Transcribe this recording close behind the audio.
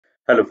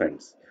Hello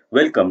friends,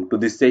 welcome to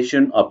this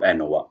session of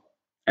Anova,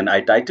 and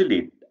I titled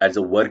it as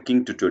a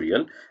working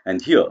tutorial,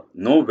 and here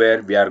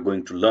nowhere we are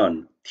going to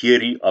learn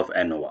theory of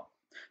Anova,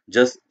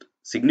 just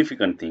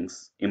significant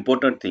things,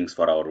 important things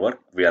for our work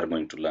we are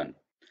going to learn.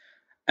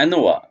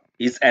 Anova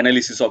is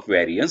analysis of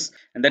variance,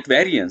 and that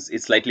variance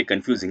is slightly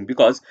confusing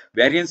because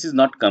variance is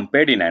not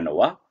compared in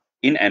Anova.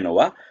 In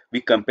Anova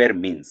we compare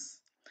means,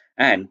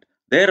 and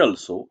there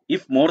also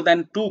if more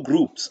than two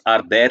groups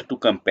are there to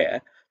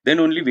compare, then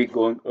only we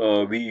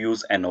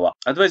use Anova.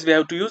 Otherwise we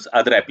have to use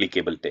other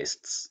applicable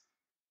tests.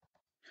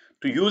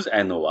 To use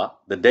Anova,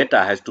 the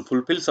data has to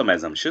fulfill some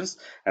assumptions,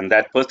 and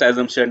that first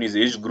assumption is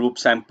each group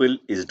sample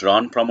is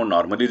drawn from a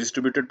normally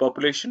distributed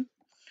population.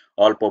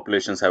 All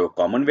populations have a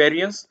common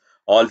variance.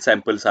 All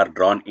samples are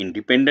drawn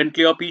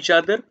independently of each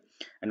other,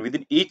 and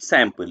within each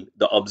sample,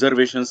 the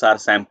observations are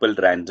sampled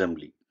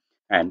randomly,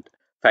 and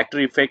factor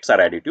effects are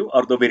additive,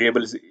 or the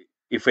variables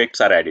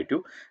effects are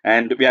additive.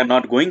 And we are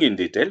not going in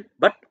detail,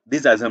 but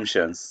these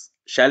assumptions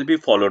shall be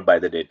followed by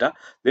the data.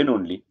 Then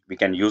only we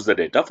can use the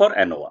data for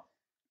ANOVA.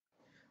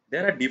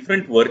 There are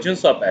different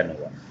versions of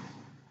ANOVA.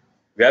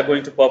 We are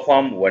going to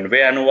perform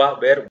one-way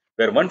ANOVA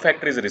where one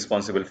factor is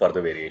responsible for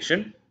the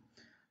variation,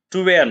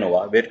 two-way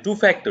ANOVA where two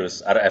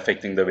factors are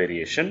affecting the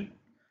variation,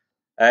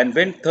 and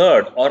when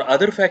third or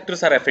other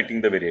factors are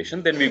affecting the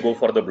variation, then we go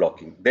for the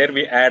blocking. There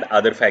we add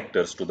other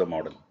factors to the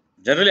model.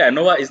 Generally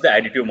ANOVA is the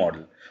additive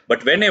model,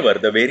 but whenever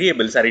the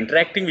variables are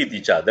interacting with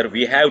each other,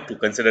 we have to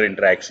consider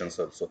interactions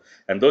also,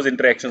 and those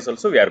interactions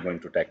also we are going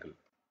to tackle.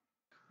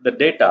 The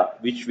data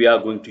which we are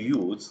going to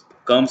use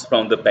comes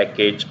from the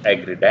package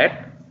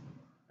agridat,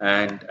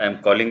 and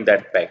I'm calling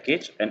that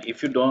package. And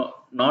if you do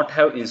not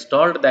have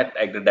installed that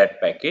agridat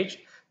package,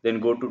 then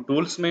go to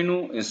tools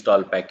menu,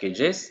 install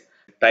packages,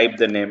 type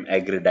the name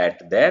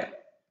agridat there,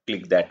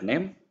 click that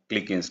name,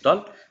 click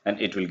install, and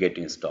it will get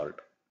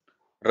installed.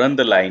 Run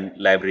the line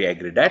library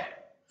agridat,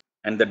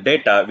 and the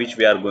data which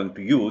we are going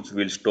to use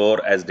will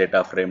store as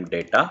data frame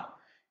data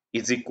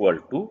is equal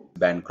to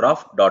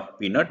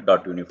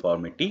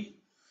bancroft.peanut.uniformity.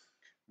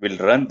 We'll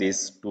run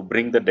this to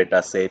bring the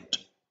data set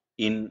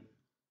in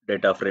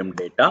data frame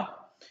data,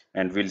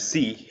 and we'll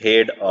see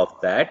head of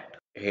that,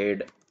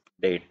 head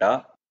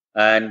data,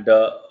 and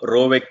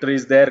row vector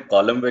is there,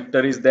 column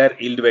vector is there,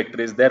 yield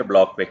vector is there,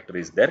 block vector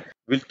is there.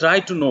 We'll try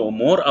to know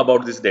more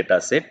about this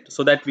data set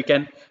so that we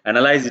can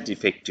analyze it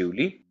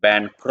effectively.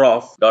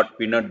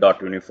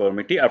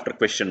 bancroft.peanut.uniformity after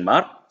question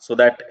mark, so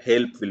that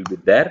help will be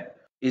there.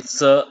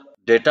 It's a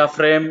data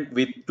frame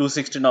with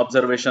 216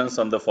 observations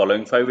on the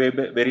following 5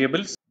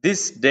 variables.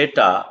 This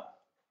data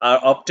are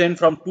obtained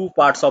from two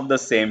parts of the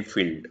same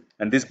field,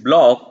 and this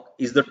block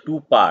is the two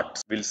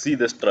parts. We'll see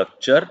the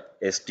structure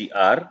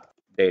str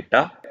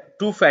data.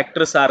 Two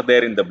factors are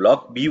there in the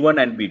block b1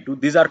 and b2.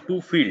 These are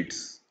two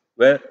fields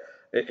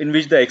in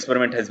which the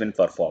experiment has been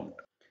performed.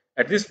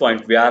 At this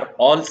point we are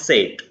all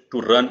set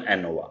to run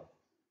ANOVA.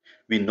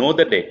 We know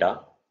the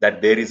data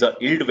that there is a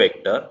yield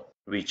vector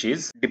which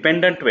is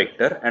dependent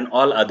vector and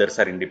all others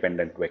are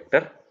independent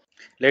vector.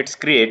 Let's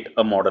create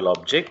a model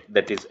object,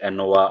 that is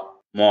ANOVA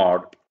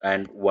mod,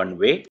 and one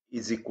way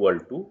is equal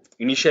to,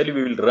 initially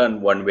we will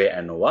run one way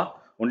ANOVA,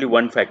 only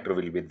one factor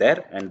will be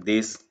there, and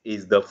this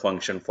is the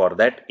function for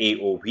that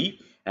AOV,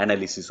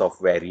 analysis of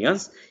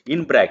variance.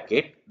 In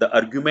bracket the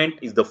argument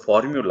is the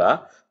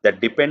formula, that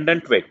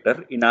dependent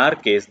vector, in our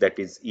case that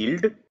is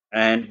yield,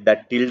 and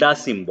that tilde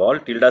symbol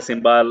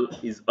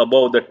is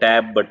above the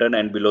tab button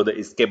and below the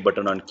escape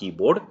button on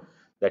keyboard.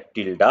 That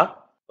tilde,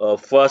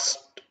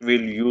 first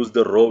we'll use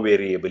the row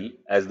variable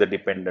as the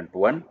dependent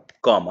one,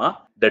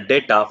 comma, the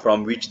data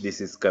from which this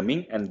is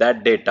coming, and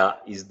that data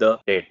is the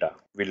data.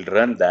 We'll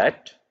run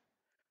that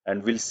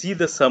and we'll see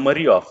the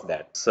summary of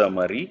that.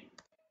 Summary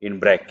in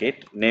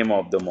bracket, name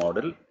of the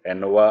model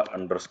ANOVA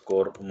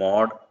underscore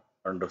mod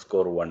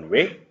underscore one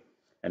way,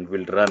 and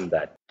we'll run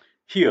that.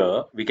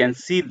 Here we can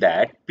see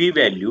that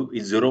p-value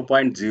is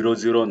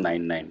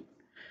 0.0099.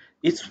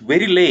 It's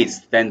very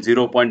less than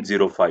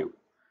 0.05,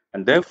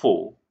 and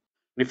therefore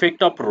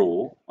effect of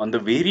rho on the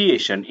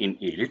variation in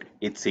yield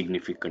is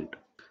significant.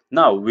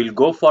 Now we'll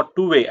go for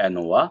two-way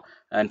ANOVA,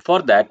 and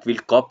for that we'll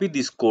copy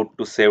this code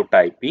to save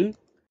typing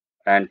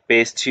and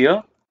paste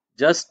here.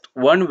 Just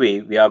one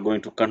way we are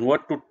going to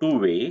convert to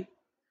two-way,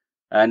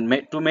 and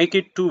to make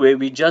it two-way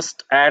we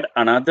just add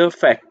another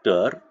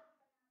factor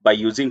by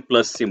using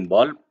plus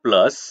symbol,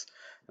 plus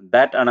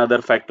that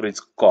another factor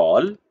is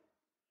col,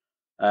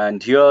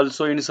 and here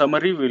also in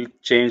summary we'll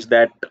change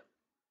that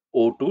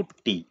O to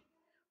T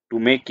to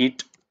make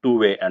it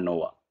two-way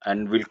ANOVA,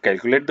 and we'll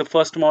calculate the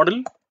first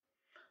model,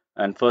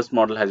 and first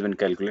model has been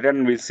calculated,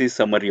 and we'll see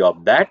summary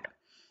of that.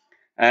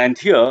 And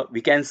here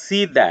we can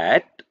see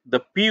that the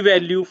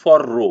p-value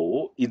for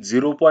row is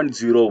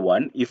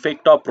 0.01.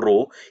 Effect of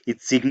row is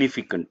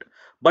significant,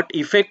 but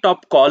effect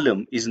of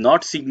column is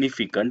not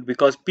significant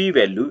because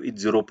p-value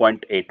is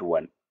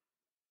 0.81.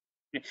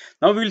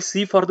 Now we will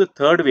see for the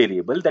third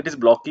variable, that is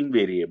blocking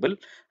variable,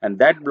 and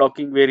that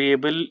blocking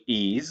variable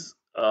is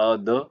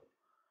the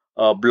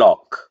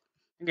block.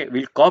 Okay,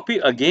 we'll copy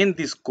again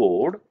this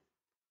code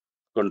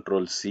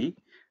Control C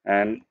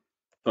and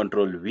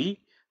Control V,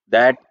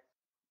 that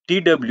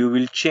TW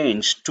will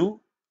change to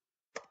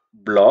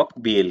block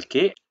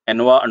BLK.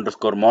 Anova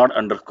underscore mod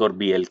underscore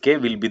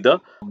BLK will be the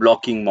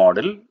blocking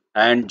model,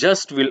 and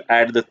just will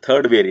add the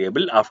third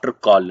variable after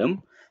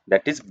column,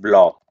 that is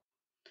block,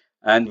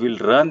 and we'll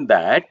run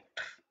that.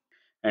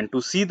 And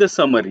to see the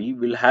summary,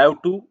 we'll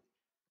have to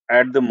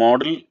add the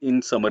model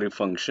in summary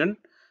function,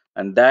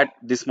 and that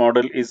this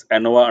model is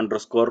Anova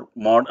underscore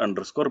mod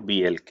underscore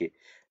BLK,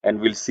 and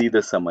we'll see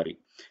the summary.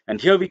 And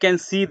here we can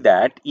see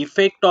that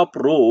effect of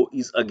row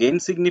is again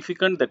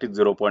significant, that is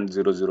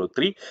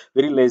 0.003,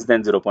 very less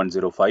than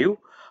 0.05.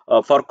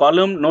 For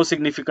column, no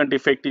significant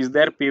effect is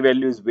there,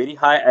 p-value is very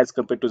high as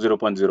compared to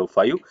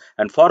 0.05,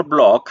 and for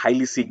block,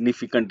 highly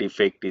significant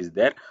effect is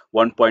there,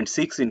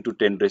 1.6 into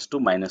 10 raised to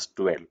minus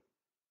 12.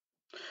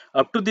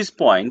 Up to this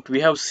point,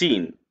 we have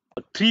seen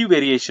three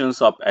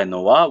variations of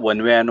ANOVA: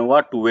 one-way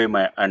ANOVA, two-way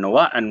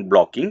ANOVA, and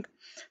blocking.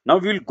 Now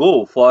we will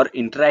go for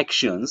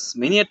interactions.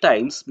 Many a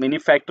times, many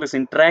factors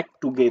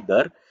interact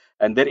together,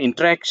 and their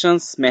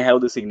interactions may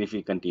have the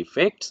significant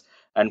effects.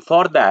 And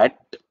for that,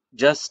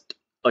 just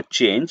a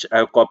change. I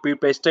have copy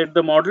pasted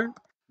the model.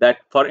 That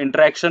for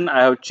interaction,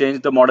 I have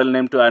changed the model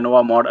name to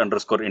ANOVA mod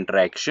underscore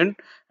interaction,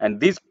 and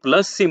these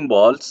plus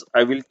symbols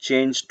I will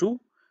change to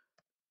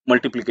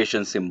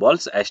multiplication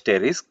symbols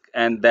asterisk,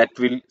 and that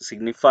will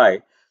signify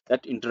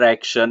that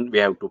interaction we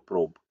have to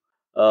probe.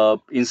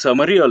 In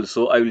summary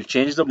also, I will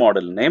change the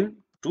model name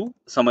to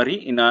summary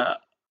in a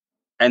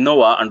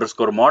Anova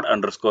underscore mod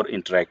underscore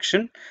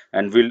interaction,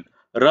 and will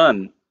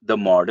run the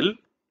model.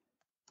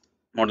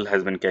 Model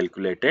has been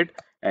calculated,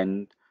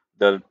 and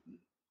the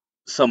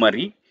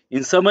summary.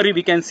 In summary,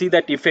 we can see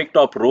that effect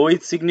of row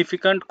is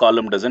significant,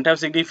 column doesn't have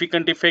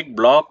significant effect,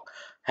 block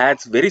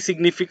has very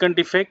significant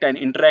effect, and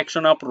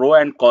interaction of row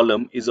and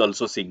column is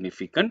also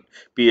significant.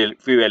 P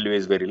value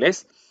is very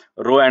less.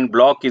 Row and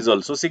block is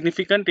also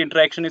significant,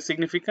 interaction is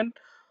significant.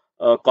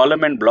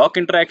 Column and block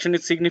interaction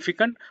is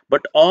significant,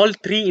 but all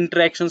three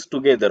interactions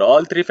together,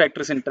 all three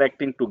factors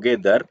interacting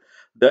together,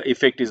 the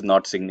effect is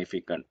not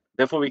significant.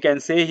 Therefore, we can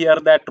say here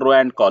that row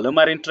and column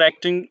are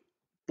interacting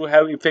to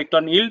have effect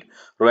on yield,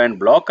 row and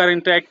block are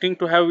interacting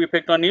to have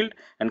effect on yield,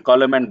 and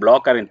column and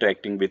block are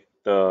interacting with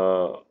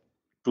to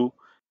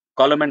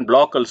column and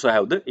block also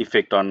have the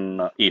effect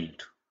on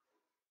yield.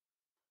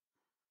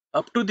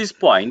 Up to this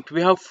point,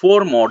 we have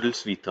four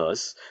models with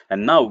us,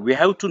 and now we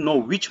have to know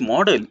which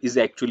model is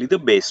actually the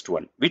best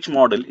one, which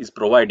model is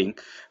providing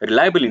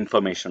reliable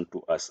information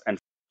to us. And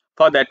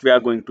for that, we are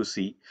going to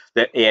see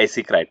the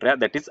AIC criteria,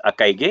 that is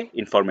Akaike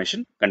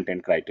information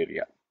content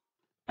criteria,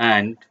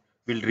 and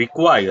will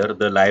require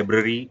the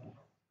library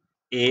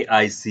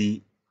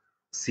AICcmodavg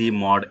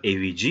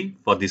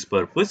for this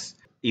purpose.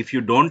 If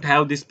you don't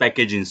have this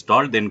package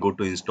installed, then go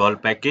to install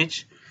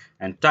package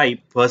and type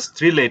first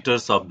three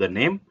letters of the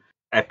name,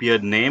 appear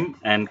name,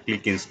 and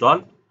click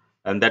install,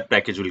 and that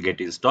package will get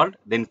installed.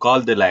 Then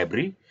call the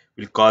library.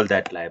 We'll call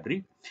that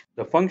library.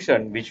 The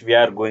function which we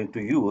are going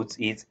to use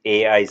is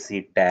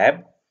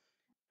AICtab,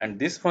 and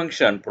this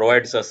function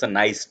provides us a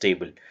nice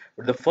table.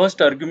 But the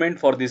first argument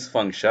for this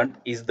function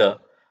is the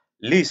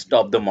list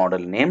of the model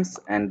names,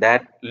 and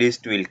that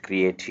list will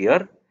create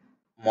here.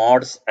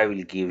 Mods I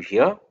will give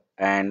here,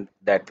 and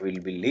that will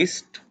be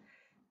list,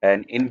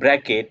 and in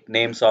bracket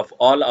names of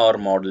all our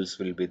models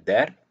will be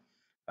there.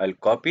 I'll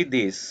copy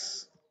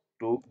this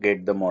to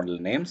get the model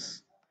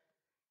names,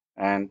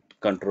 and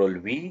control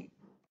V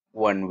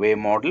one way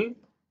model,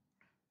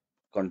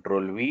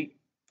 control V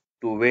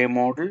two way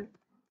model,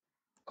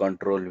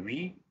 control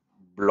V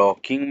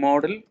blocking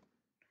model,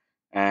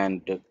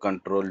 and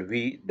control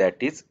V, that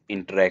is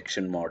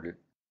interaction model.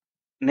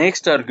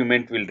 Next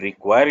argument will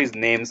require is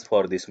names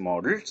for these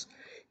models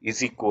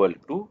is equal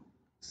to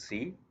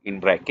C in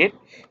bracket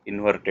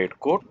inverted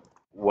code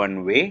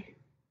one way,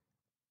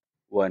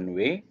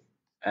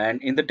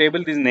 and in the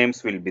table these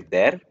names will be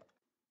there: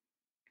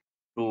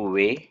 two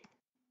way,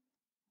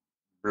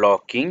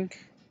 blocking,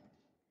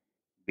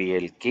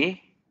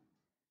 BLK.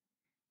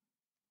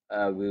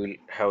 We will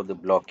have the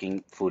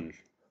blocking full,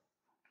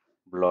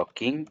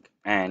 blocking,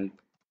 and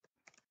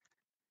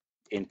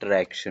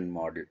interaction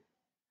model.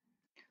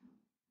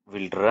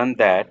 We'll run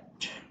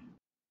that,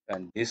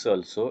 and this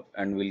also,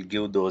 and we'll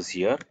give those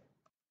here.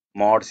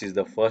 Mods is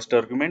the first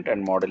argument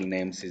and model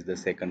names is the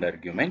second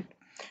argument.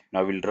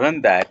 Now we'll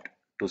run that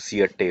to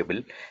see a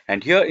table,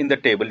 and here in the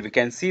table we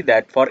can see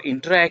that for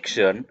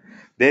interaction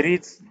there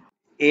is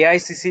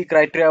AICC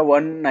criteria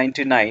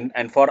 199,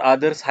 and for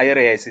others higher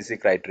AICC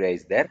criteria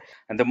is there,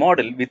 and the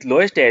model with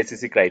lowest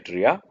AICC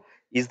criteria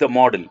is the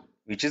model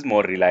which is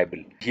more reliable.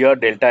 Here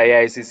delta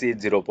AICC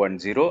is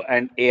 0.0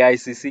 and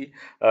AICC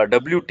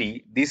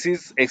WT, this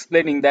is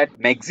explaining that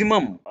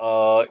maximum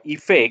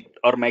effect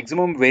or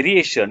maximum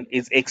variation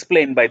is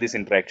explained by this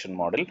interaction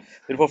model.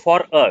 Therefore,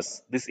 for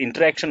us, this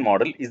interaction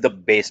model is the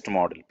best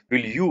model.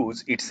 We'll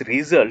use its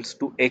results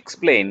to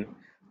explain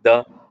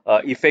the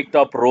effect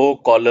of row,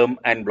 column,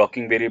 and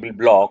blocking variable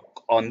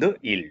block on the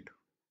yield.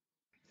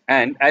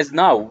 And as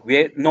now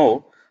we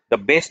know the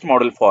best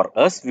model for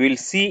us. We will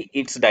see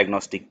its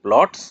diagnostic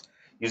plots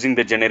using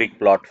the generic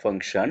plot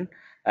function,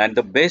 and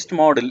the best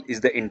model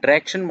is the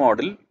interaction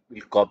model.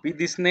 We'll copy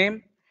this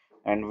name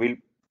and we'll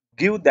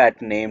give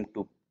that name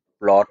to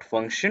plot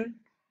function,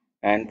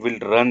 and we'll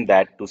run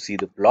that to see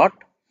the plot.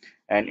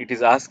 And it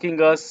is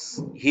asking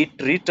us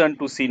hit return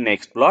to see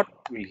next plot.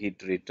 We'll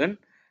hit return,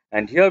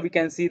 and here we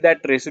can see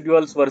that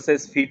residuals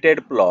versus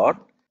fitted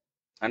plot.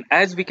 And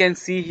as we can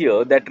see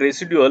here that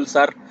residuals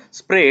are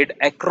spread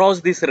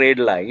across this red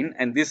line,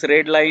 and this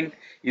red line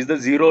is the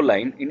zero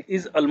line. It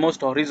is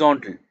almost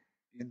horizontal,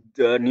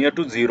 near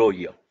to zero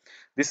here.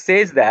 This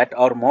says that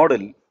our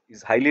model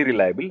is highly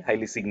reliable,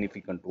 highly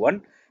significant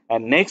one.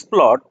 And next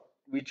plot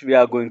which we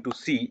are going to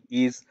see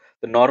is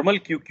the normal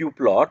QQ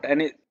plot,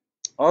 and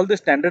all the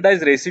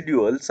standardized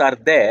residuals are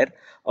there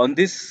on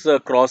this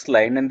cross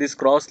line, and this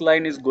cross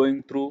line is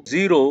going through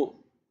 0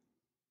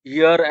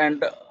 here,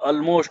 and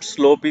almost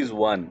slope is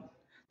 1.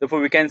 Therefore,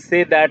 we can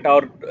say that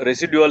our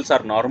residuals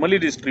are normally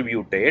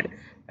distributed,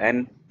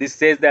 and this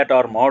says that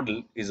our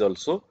model is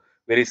also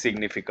very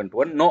significant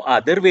one. No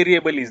other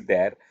variable is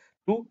there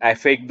to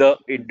affect the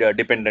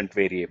dependent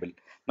variable.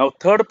 Now,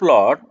 third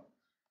plot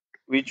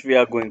which we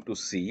are going to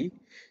see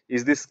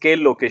is the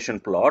scale location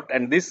plot,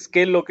 and this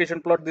scale location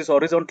plot, this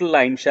horizontal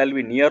line shall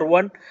be near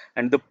 1,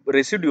 and the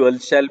residual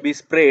shall be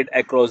spread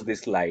across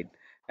this line,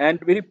 and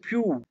very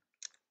few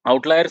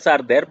outliers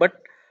are there, but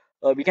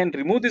we can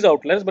remove these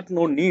outliers, but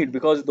no need,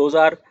 because those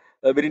are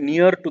very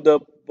near to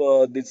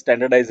the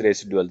standardized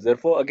residuals.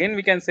 Therefore, again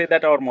we can say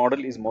that our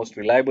model is most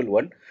reliable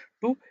one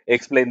to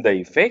explain the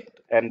effect.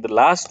 And the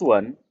last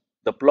one,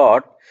 the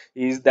plot,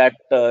 is that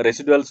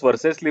residuals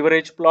versus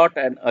leverage plot,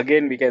 and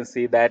again we can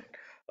see that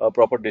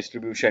proper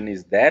distribution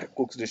is there,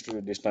 Cook's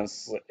distribution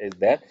distance is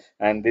there,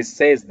 and this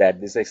says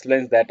that, this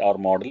explains that our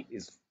model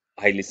is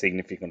highly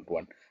significant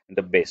one and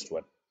the best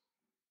one.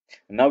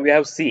 Now we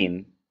have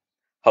seen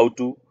how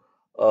to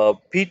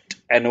fit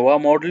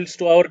Anova models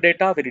to our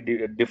data,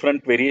 very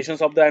different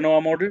variations of the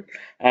Anova model,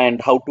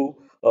 and how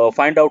to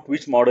find out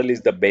which model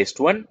is the best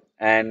one,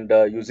 and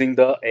using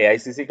the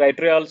AICC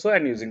criteria also,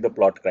 and using the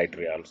plot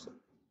criteria also.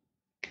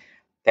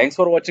 Thanks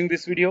for watching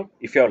this video.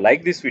 If you have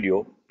liked this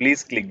video,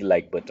 please click the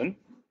like button.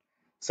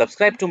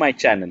 Subscribe to my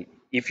channel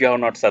if you have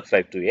not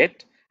subscribed to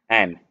yet,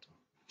 and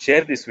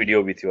share this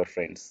video with your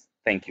friends.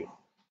 Thank you.